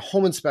doing a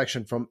home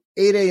inspection from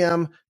 8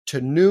 a.m.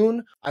 to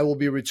noon. I will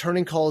be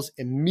returning calls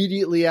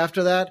immediately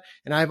after that,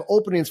 and I have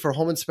openings for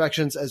home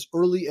inspections as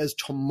early as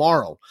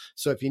tomorrow.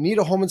 So if you need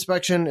a home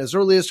inspection as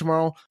early as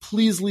tomorrow,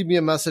 please leave me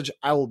a message.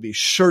 I will be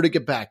sure to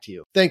get back to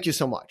you. Thank you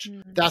so much.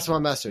 That's my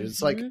message.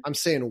 It's like I'm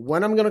saying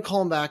when I'm going to call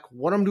them back,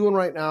 what I'm doing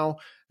right now,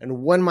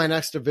 and when my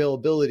next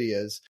availability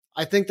is.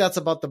 I think that's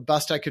about the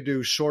best I could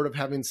do, short of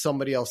having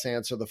somebody else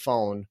answer the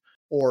phone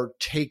or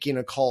taking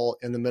a call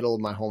in the middle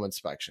of my home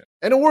inspection.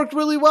 And it worked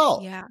really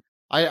well. Yeah.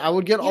 I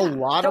would get a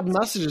lot of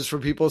messages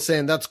from people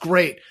saying, that's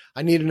great.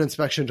 I need an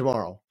inspection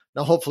tomorrow.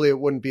 Now, hopefully it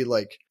wouldn't be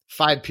like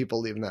 5 people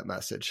leaving that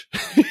message.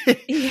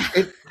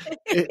 I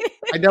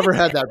never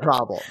had that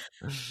problem.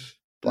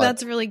 But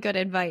that's really good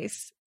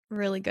advice.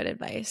 Really good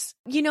advice.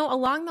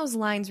 Along those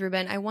lines,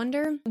 Ruben, I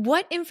wonder,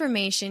 what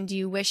information do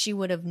you wish you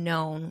would have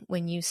known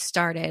when you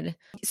started?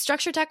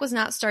 Structure Tech was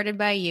not started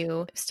by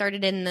you. It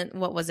started in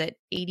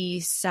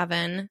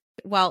 87?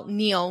 Well,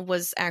 Neil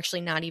was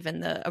actually not even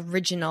the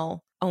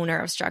original owner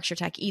of Structure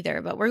Tech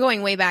either, but we're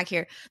going way back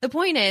here. The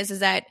point is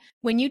that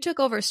when you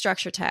took over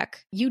Structure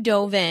Tech, you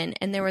dove in,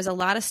 and there was a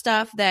lot of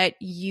stuff that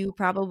you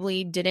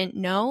probably didn't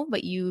know,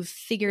 but you've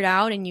figured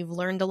out and you've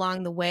learned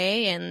along the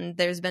way, and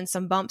there's been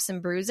some bumps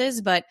and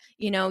bruises, but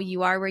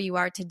you are where you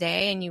are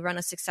today, and you run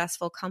a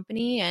successful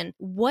company. And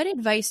what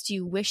advice do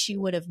you wish you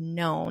would have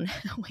known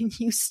when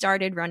you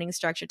started running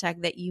Structure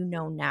Tech that you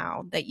know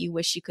now that you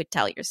wish you could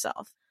tell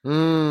yourself?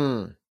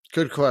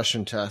 Good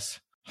question, Tess.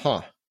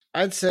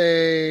 I'd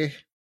say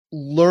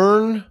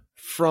learn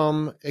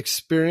from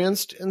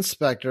experienced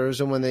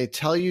inspectors, and when they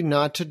tell you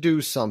not to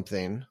do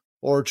something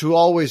or to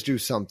always do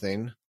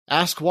something,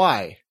 ask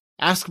why.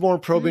 Ask more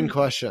probing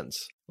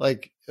questions.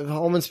 Like if the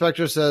home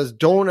inspector says,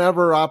 don't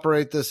ever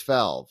operate this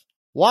valve.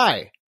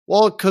 Why?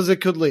 Well, because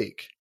it could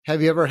leak.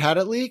 Have you ever had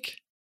it leak?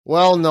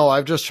 Well, no,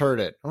 I've just heard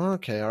it.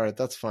 Okay, all right,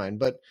 that's fine.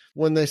 But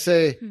when they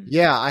say,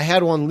 yeah, I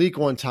had one leak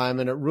one time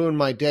and it ruined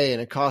my day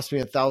and it cost me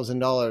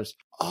 $1,000.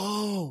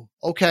 Oh,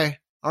 okay.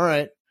 All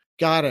right.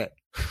 Got it.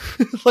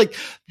 Like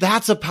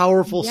that's a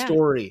powerful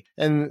story.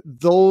 And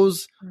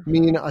those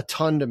mean a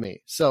ton to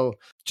me. So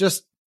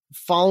just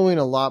following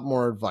a lot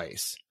more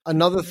advice.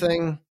 Another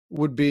thing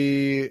would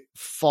be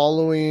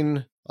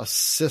following a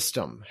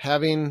system,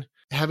 having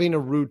a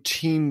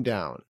routine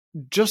down.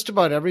 Just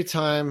about every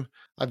time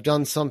I've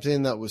done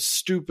something that was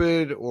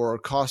stupid or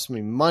cost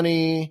me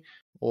money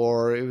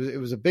or it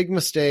was a big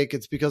mistake,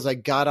 it's because I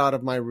got out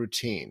of my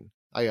routine.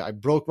 I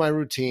broke my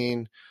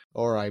routine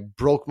or I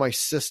broke my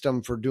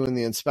system for doing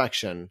the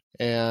inspection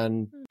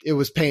and it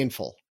was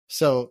painful.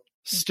 So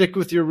stick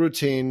with your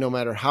routine no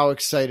matter how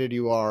excited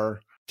you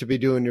are to be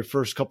doing your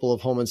first couple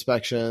of home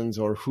inspections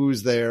or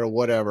who's there,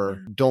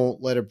 whatever.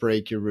 Don't let it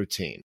break your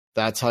routine.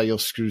 That's how you'll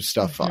screw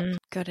stuff up.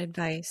 Good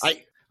advice.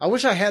 I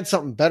wish I had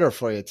something better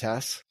for you,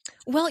 Tess.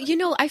 Well,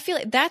 I feel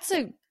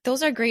like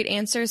those are great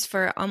answers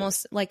for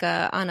almost like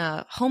on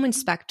a home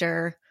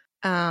inspector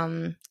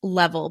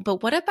level.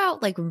 But what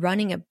about like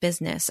running a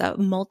business, a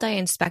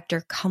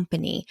multi-inspector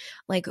company?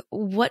 Like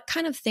what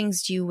kind of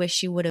things do you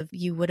wish you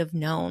would have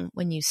known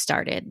when you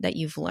started that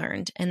you've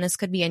learned? And this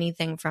could be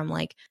anything from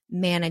like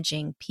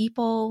managing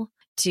people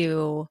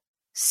to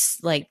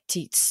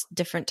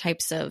different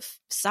types of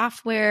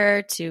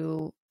software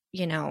to,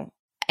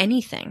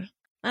 anything.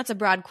 That's a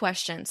broad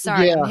question.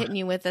 Sorry, I'm hitting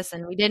you with this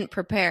and we didn't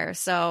prepare.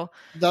 So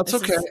that's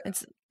okay.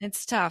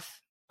 It's tough.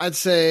 I'd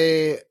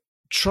say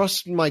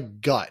trust my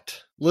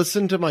gut.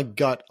 Listen to my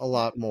gut a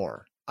lot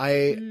more.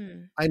 I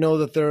know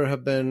that there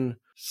have been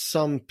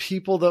some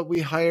people that we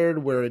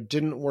hired where it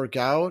didn't work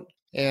out.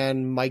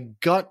 And my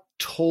gut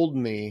told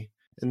me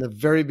in the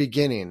very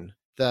beginning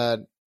that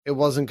it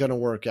wasn't going to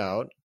work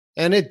out.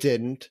 And it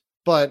didn't,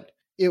 but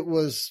it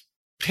was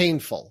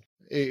painful.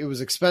 It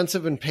was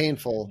expensive and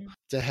painful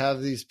to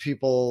have these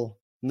people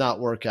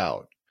not work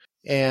out.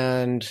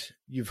 And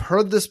you've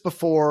heard this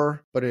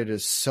before, but it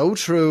is so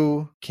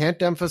true. Can't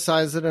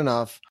emphasize it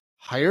enough.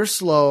 Hire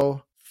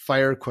slow,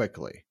 fire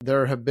quickly.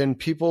 There have been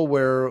people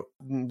where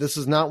this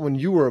is not when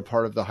you were a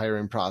part of the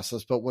hiring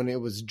process, but when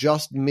it was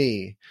just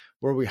me,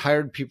 where we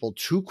hired people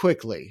too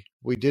quickly.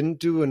 We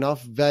didn't do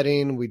enough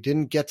vetting. We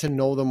didn't get to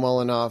know them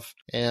well enough.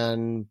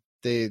 And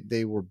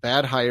they were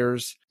bad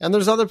hires. And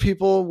there's other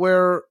people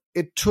where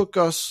it took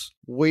us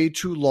way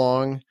too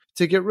long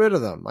to get rid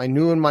of them. I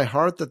knew in my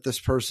heart that this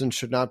person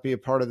should not be a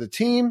part of the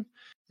team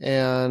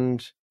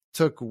and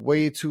took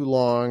way too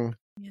long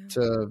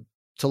to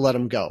let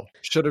them go.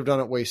 Should have done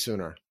it way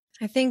sooner.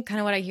 I think kind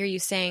of what I hear you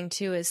saying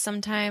too is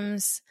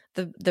sometimes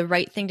the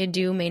right thing to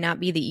do may not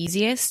be the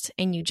easiest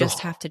and you just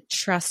have to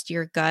trust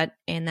your gut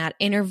and that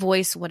inner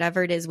voice,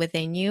 whatever it is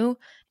within you,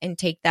 and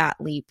take that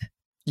leap.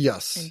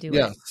 Yes.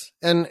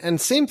 And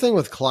same thing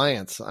with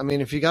clients. I mean,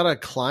 if you got a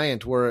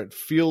client where it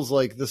feels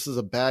like this is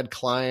a bad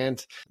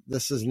client,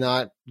 this is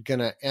not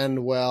going to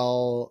end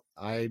well,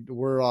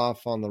 we're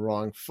off on the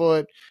wrong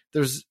foot.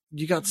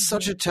 You got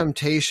such a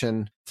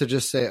temptation to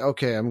just say,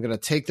 okay, I'm going to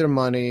take their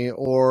money.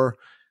 Or,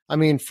 I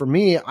mean, for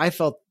me, I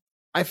felt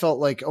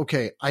like,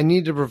 okay, I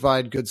need to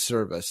provide good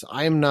service.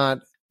 I am not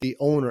the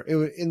owner.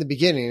 In the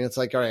beginning, it's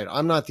like, all right,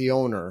 I'm not the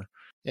owner.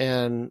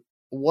 And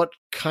what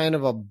kind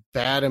of a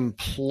bad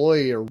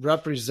employee or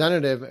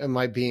representative am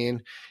I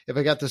being if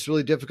I got this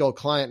really difficult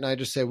client and I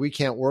just say, we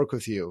can't work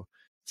with you?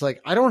 It's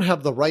like, I don't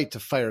have the right to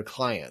fire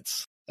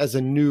clients as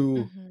a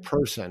new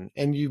person.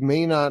 And you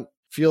may not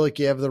feel like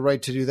you have the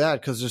right to do that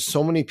because there's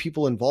so many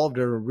people involved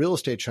in a real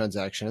estate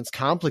transaction. It's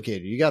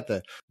complicated. You got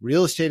the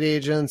real estate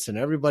agents and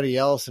everybody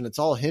else, and it's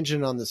all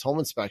hinging on this home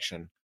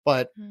inspection.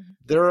 But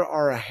there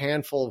are a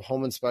handful of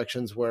home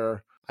inspections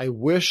where I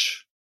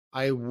wish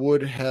I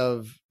would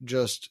have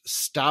just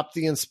stopped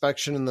the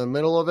inspection in the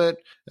middle of it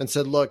and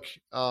said, look,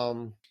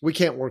 we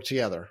can't work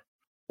together.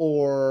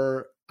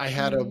 Or I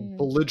had a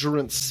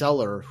belligerent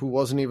seller who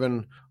wasn't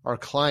even our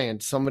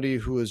client, somebody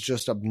who was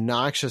just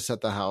obnoxious at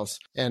the house.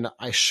 And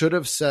I should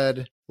have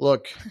said,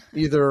 look,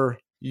 either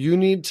you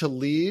need to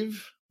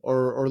leave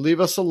or leave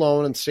us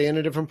alone and stay in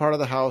a different part of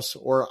the house,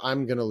 or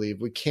I'm going to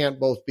leave. We can't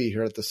both be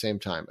here at the same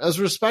time,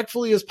 as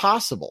respectfully as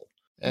possible.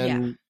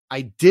 And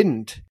I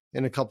didn't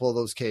in a couple of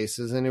those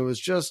cases. And it was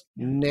just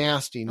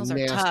nasty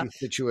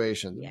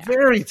situations. Yeah.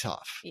 Very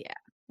tough. Yeah.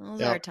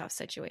 Those are tough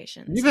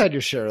situations. You've had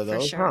your share of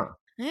those, sure. huh?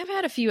 I've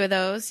had a few of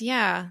those.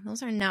 Yeah.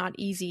 Those are not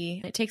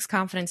easy. It takes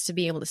confidence to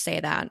be able to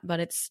say that, but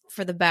it's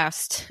for the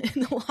best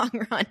in the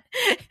long run.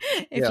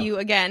 If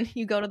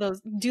you go to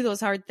do those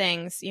hard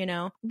things,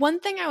 One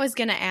thing I was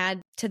going to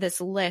add to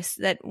this list,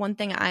 that one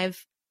thing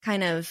I've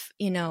kind of,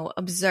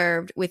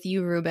 observed with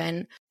you,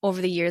 Ruben, over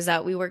the years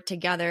that we worked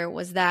together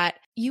was that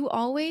you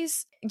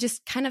always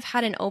just kind of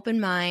had an open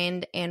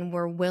mind and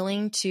were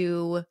willing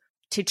to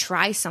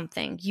try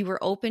something. You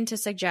were open to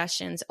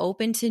suggestions,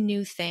 open to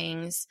new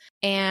things.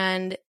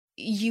 And,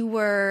 you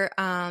were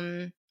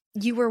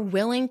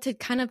willing to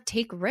kind of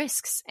take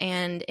risks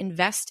and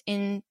invest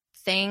in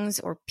things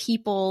or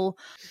people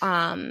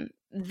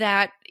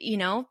that,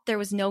 there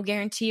was no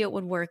guarantee it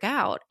would work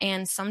out.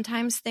 And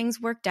sometimes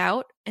things worked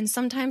out and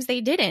sometimes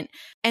they didn't.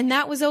 And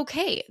that was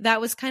okay.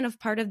 That was kind of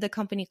part of the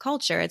company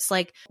culture. It's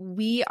like,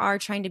 we are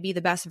trying to be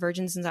the best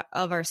versions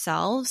of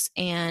ourselves,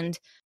 and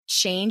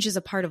change is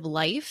a part of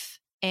life.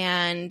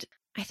 And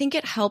I think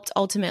it helped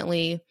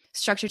ultimately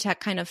Structure Tech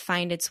kind of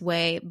find its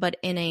way, but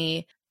in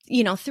a,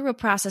 through a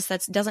process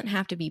that doesn't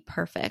have to be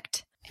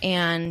perfect.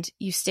 And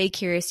you stay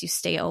curious, you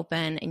stay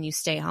open, and you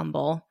stay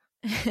humble.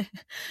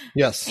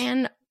 Yes.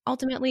 And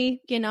ultimately,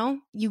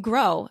 you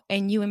grow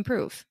and you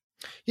improve.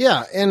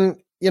 Yeah. And,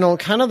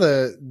 kind of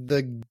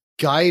the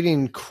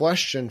guiding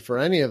question for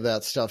any of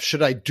that stuff,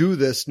 should I do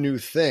this new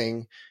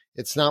thing?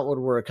 It's not what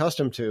we're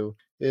accustomed to,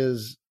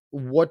 is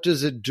what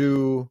does it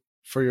do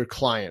for your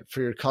client,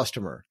 for your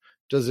customer?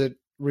 Does it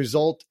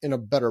result in a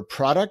better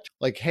product?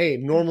 Like, hey,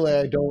 normally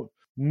I don't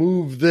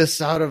move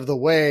this out of the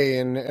way,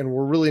 and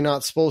we're really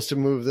not supposed to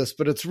move this,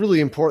 but it's really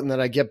important that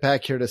I get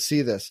back here to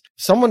see this.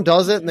 If someone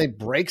does it and they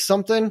break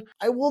something,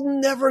 I will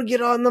never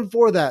get on them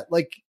for that.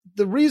 Like,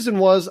 the reason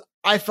was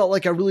I felt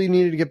like I really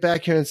needed to get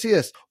back here and see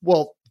this.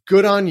 Well,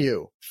 good on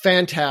you.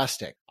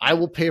 Fantastic. I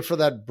will pay for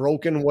that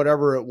broken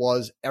whatever it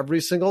was every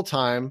single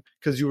time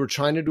because you were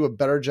trying to do a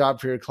better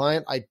job for your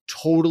client. I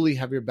totally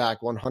have your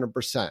back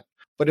 100%.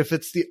 But if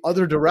it's the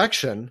other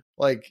direction,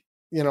 like,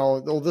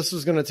 this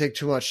is going to take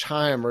too much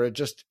time, or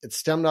it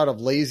stemmed out of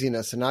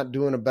laziness and not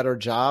doing a better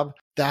job,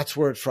 that's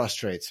where it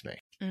frustrates me.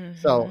 Mm-hmm.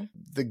 So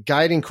the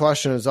guiding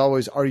question is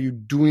always, are you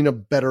doing a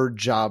better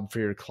job for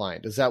your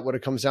client? Is that what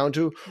it comes down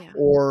to? Yeah.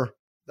 Or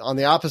on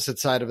the opposite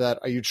side of that,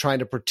 are you trying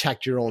to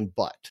protect your own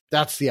butt?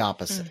 That's the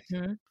opposite.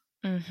 Mm-hmm.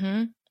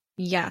 Mm-hmm.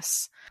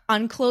 Yes.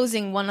 On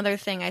closing, one other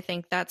thing I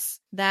think that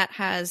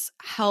has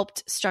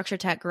helped Structure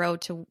Tech grow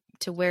to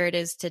where it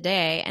is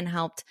today and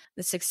helped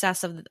the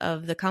success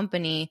of the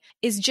company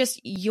is just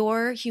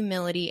your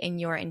humility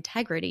and your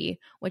integrity,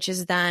 which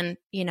is then,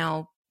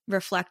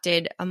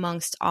 reflected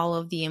amongst all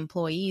of the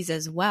employees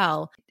as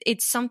well.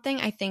 It's something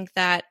I think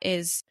that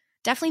is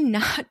definitely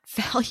not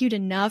valued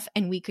enough,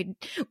 and we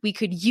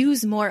could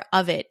use more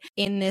of it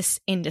in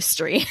this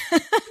industry.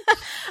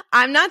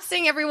 I'm not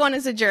saying everyone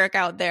is a jerk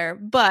out there,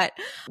 but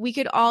we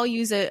could all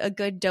use a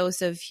good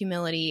dose of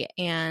humility,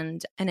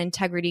 and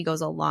integrity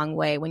goes a long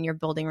way when you're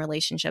building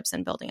relationships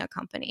and building a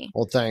company.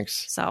 Well,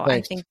 thanks. So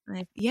thanks. I think,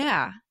 I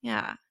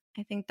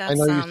think that's.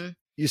 I know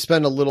you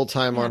spend a little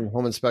time on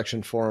home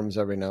inspection forums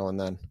every now and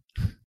then.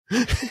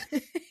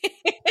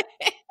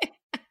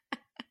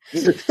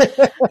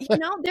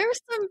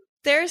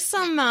 There's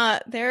some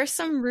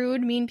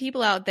rude, mean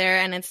people out there,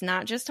 and it's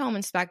not just home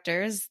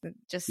inspectors,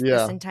 this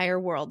entire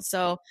world.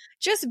 So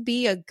just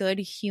be a good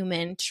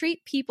human,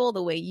 treat people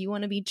the way you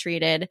want to be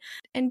treated,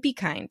 and be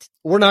kind.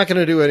 We're not going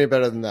to do any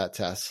better than that,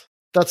 Tess.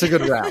 That's a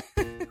good wrap.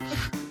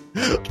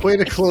 Way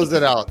to close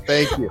it out.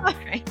 Thank you.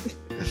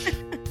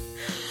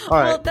 All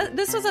right. Well,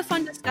 this was a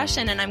fun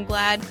discussion, and I'm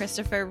glad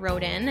Christopher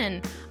wrote in,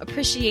 and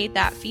appreciate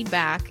that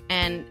feedback.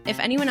 And if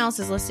anyone else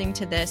is listening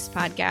to this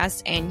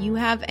podcast and you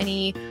have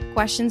any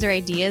questions or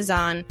ideas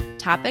on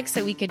topics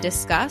that we could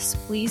discuss,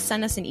 please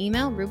send us an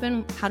email.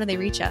 Ruben, how do they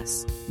reach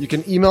us? You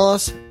can email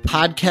us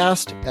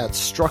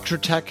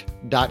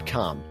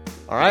podcast@structuretech.com.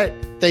 All right.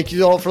 Thank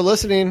you all for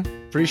listening.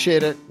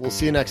 Appreciate it. We'll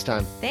see you next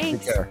time.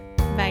 Thanks. Take care.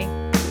 Bye.